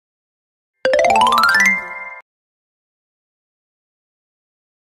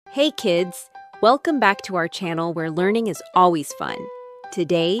Hey kids! Welcome back to our channel where learning is always fun.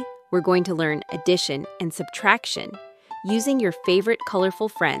 Today, we're going to learn addition and subtraction using your favorite colorful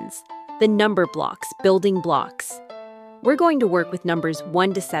friends, the Numberblocks building blocks. We're going to work with numbers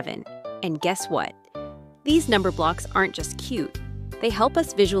 1 to 7, and guess what? These number blocks aren't just cute. They help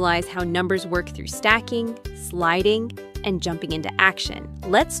us visualize how numbers work through stacking, sliding, and jumping into action.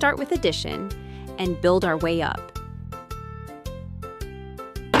 Let's start with addition and build our way up.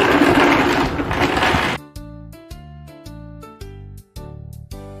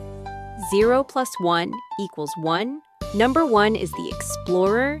 0 plus 1 equals 1. Number 1 is the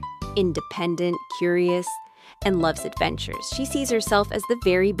explorer, independent, curious, and loves adventures. She sees herself as the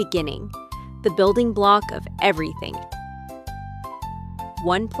very beginning, the building block of everything.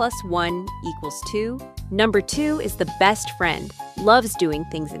 1 plus 1 equals 2. Number 2 is the best friend, loves doing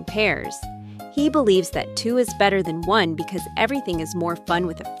things in pairs. He believes that 2 is better than 1 because everything is more fun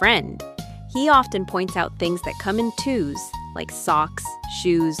with a friend. He often points out things that come in twos, like socks,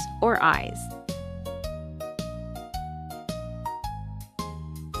 shoes, or eyes.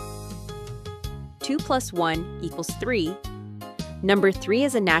 Two plus 1 equals 3. Number 3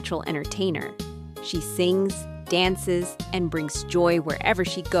 is a natural entertainer. She sings, dances, and brings joy wherever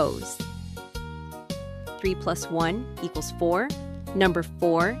she goes. 3 plus 1 equals 4. Number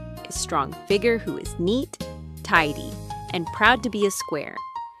 4 is a strong figure who is neat, tidy, and proud to be a square.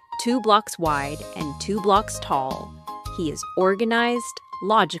 2 blocks wide and 2 blocks tall. He is organized,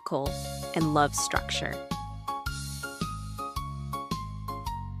 logical, and loves structure.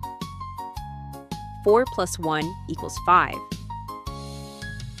 4 plus 1 equals 5.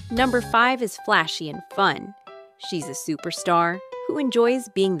 Number 5 is flashy and fun. She's a superstar who enjoys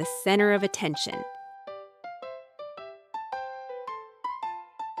being the center of attention.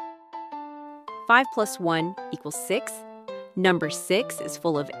 5 plus 1 equals 6. Number 6 is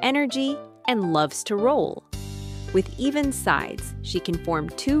full of energy and loves to roll. With even sides, she can form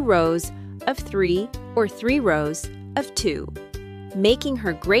 2 rows of 3 or 3 rows of 2, making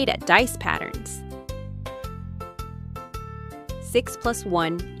her great at dice patterns. 6 plus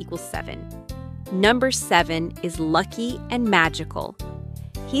 1 equals 7. Number 7 is lucky and magical.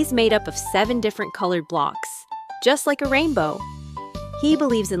 He's made up of 7 different colored blocks, just like a rainbow. He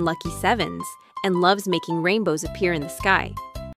believes in lucky sevens and loves making rainbows appear in the sky.